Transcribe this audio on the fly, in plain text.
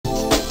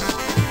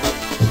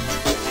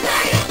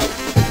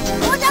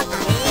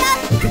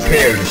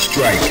Prepare to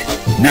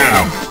strike.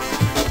 Now!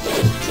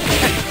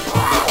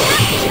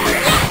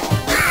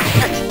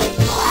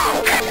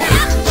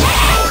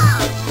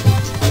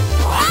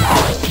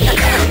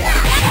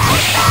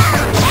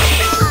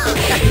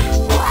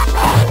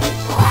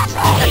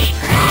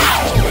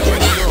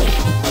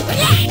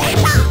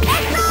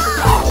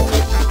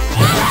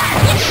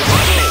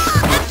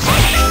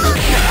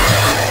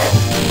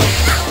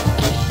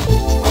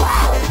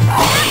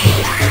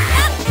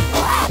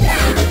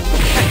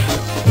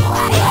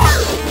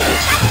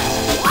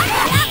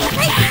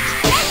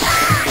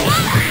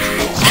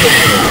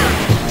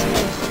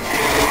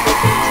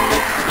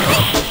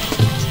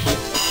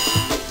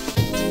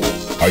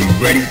 Are you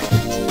ready?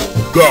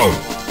 Go!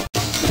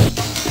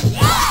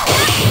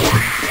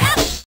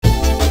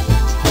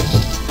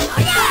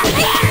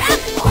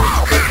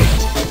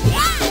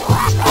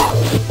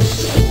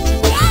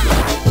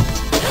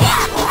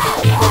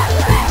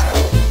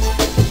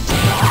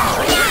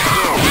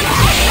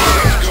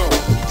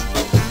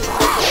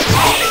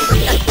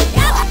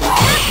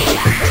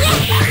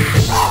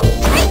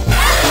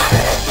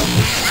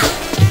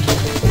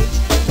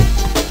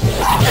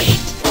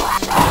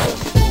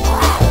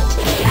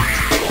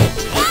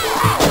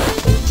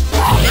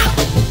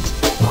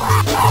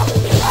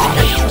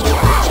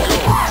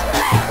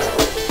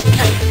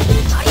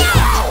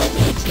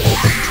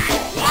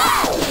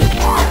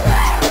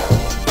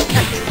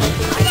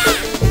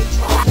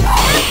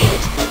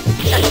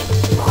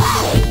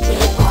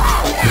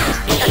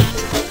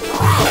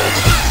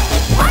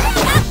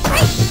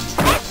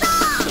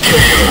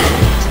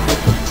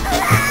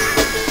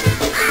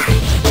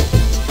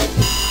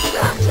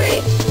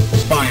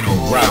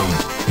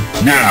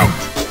 Now!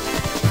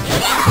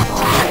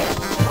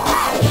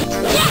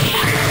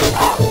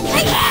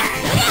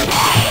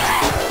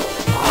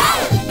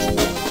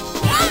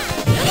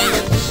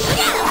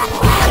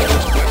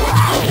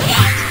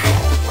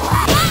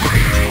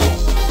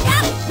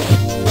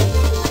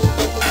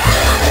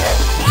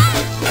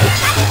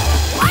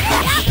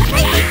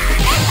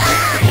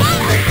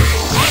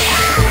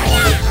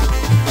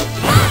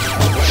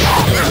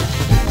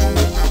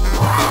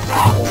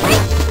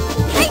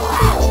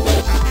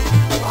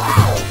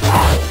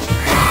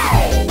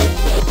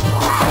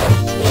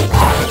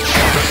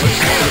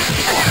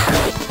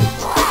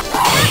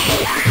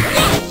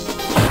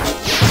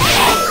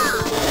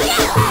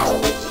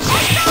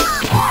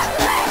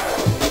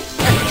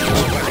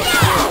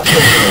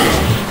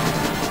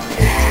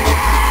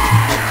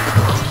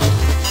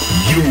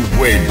 You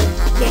win!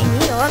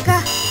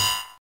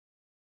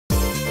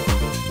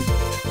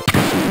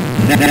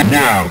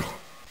 Now,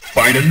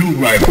 find a new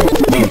rival.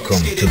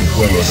 Welcome to the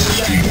world of the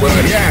street.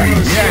 Well,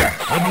 yeah,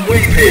 I'm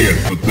prepared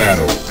for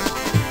battle.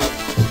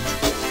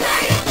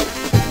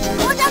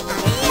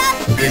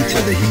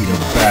 Into the heat of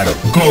battle.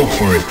 Go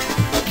for it!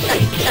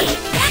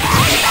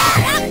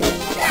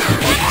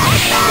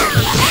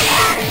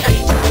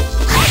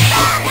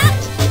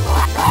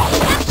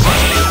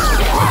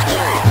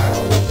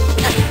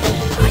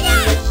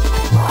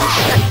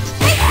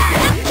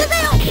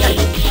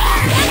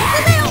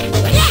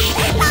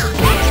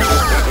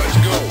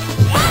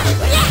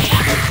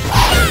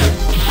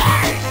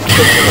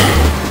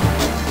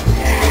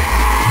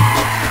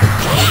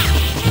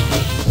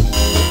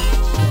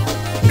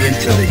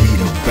 Into the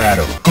heat of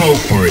battle. Go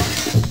for it!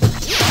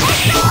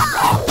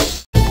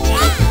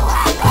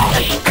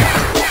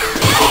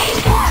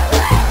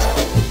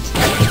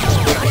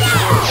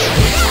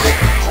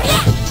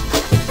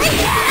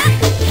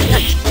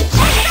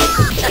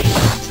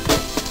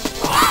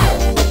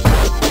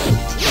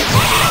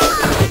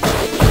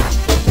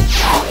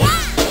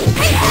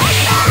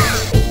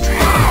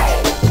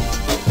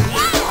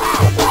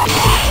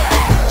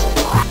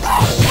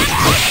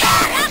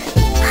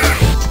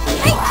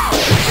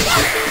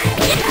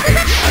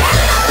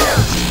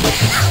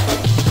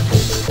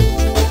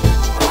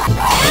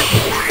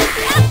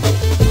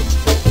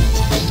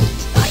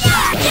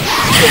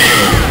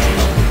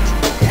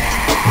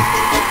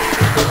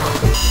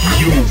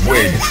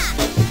 Win.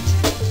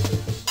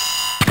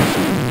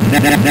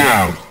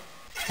 Now,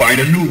 find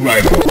a new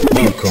rival.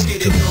 Welcome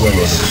to the world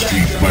of the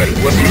street fighter.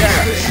 Well,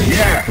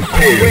 yeah,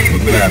 prepare for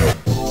battle.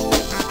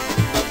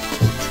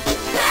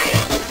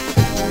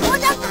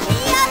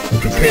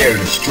 Prepare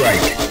to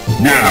strike.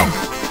 Now.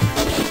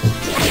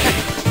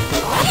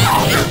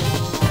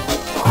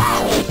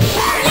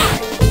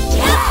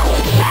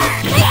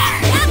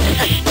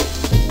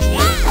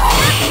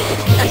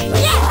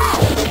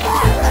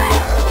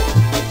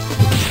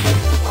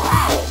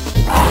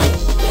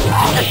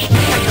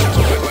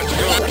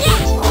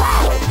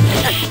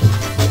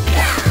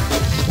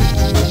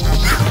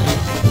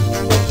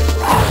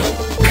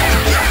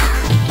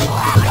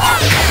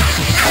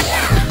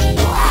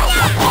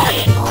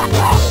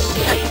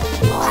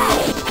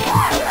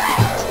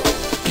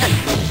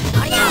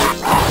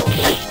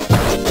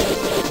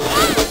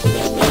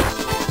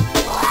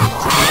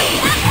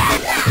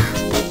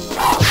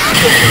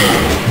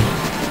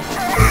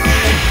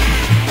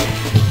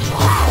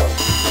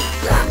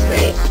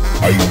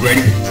 Are you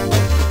ready?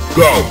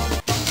 Go!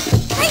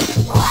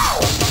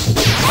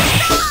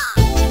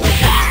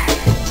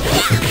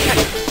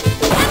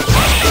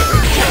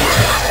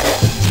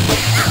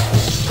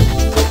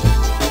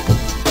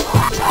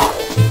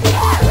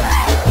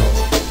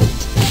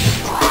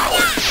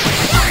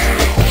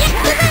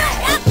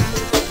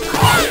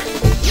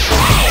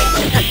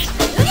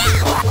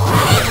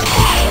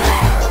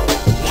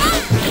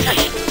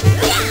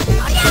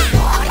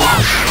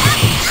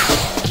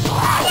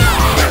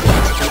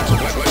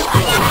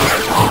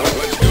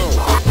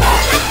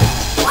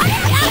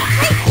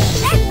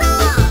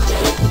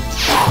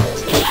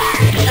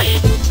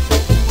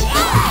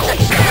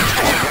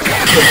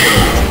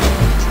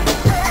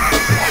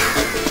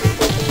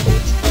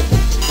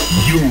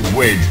 You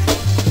win.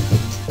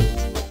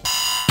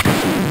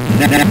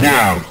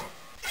 Now,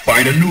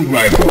 find a new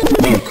rival.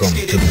 Welcome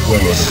to the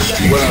world of the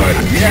street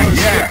fighter.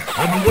 Yeah,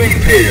 I'm way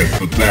prepared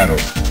for battle.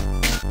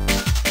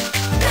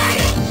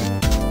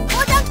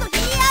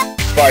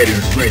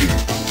 Fighters ready.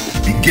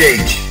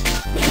 Engage.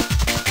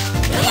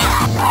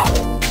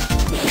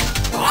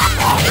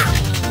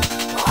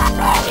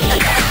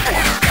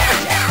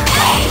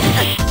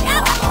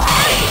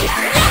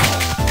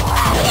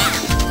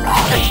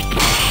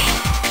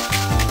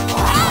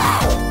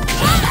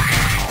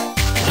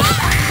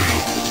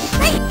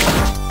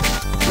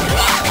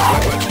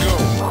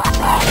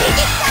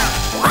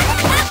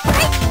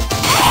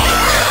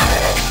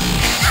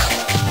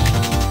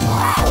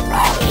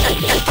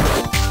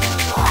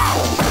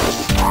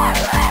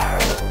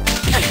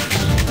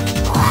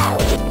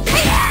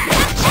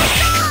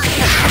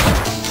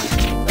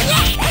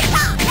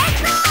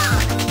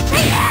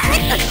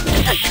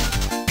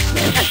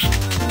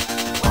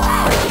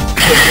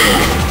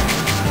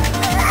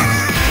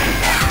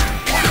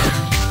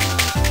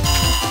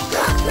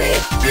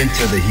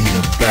 Into the heat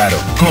of battle.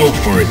 Go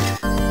for it.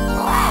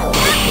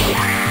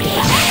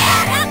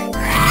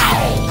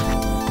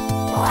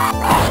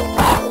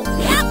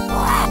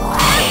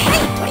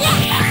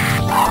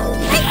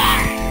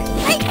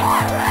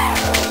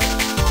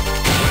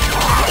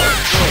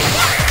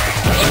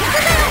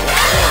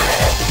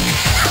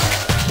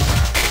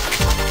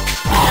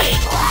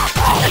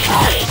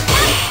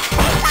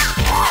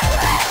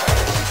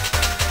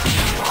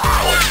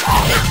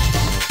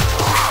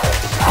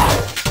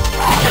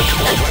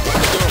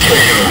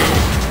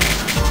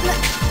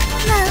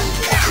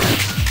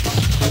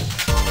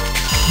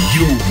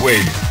 You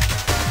win.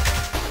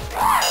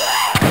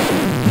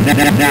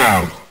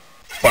 Now,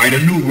 find a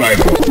new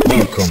rival.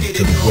 Welcome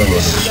to the world of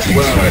the street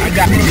fighter.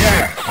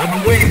 Yeah,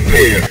 I'm way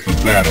prepared for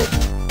battle.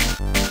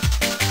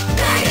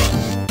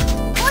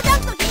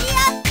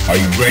 Are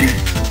you ready?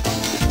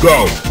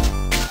 Go!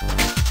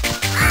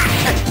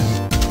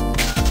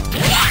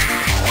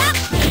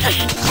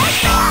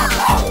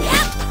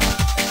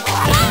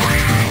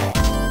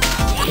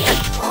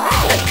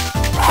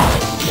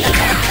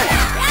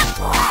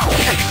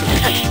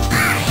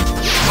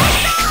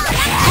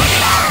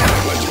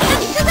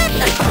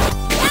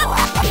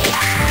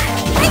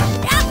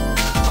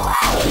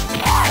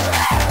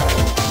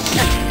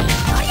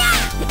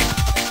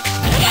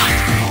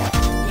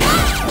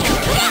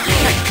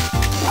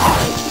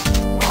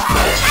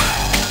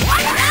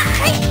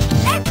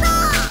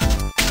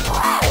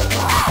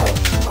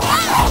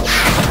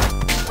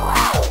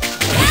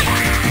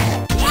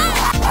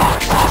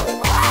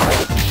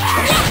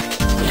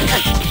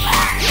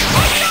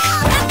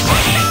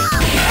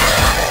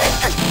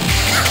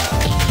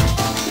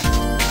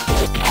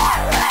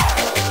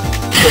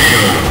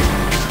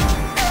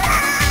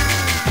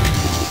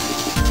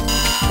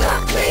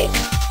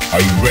 Are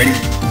you ready?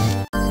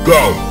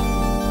 Go!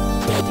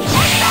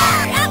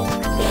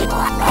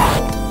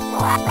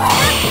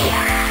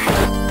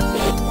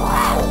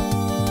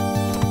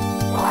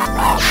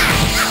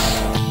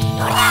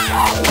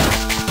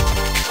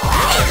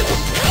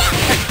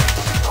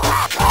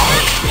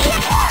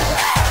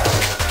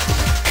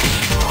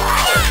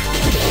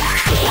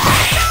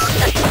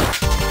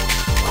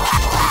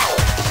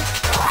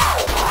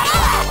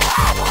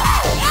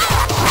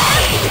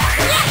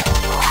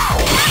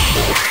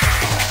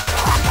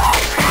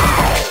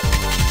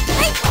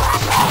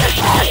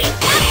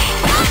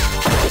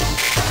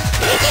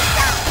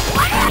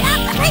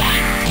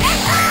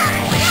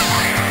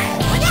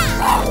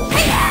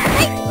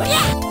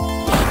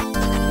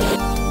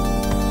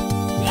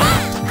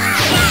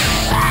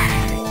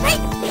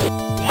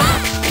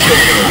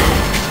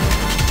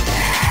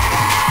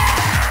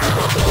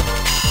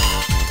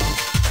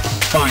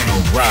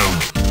 Final round.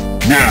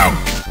 Now.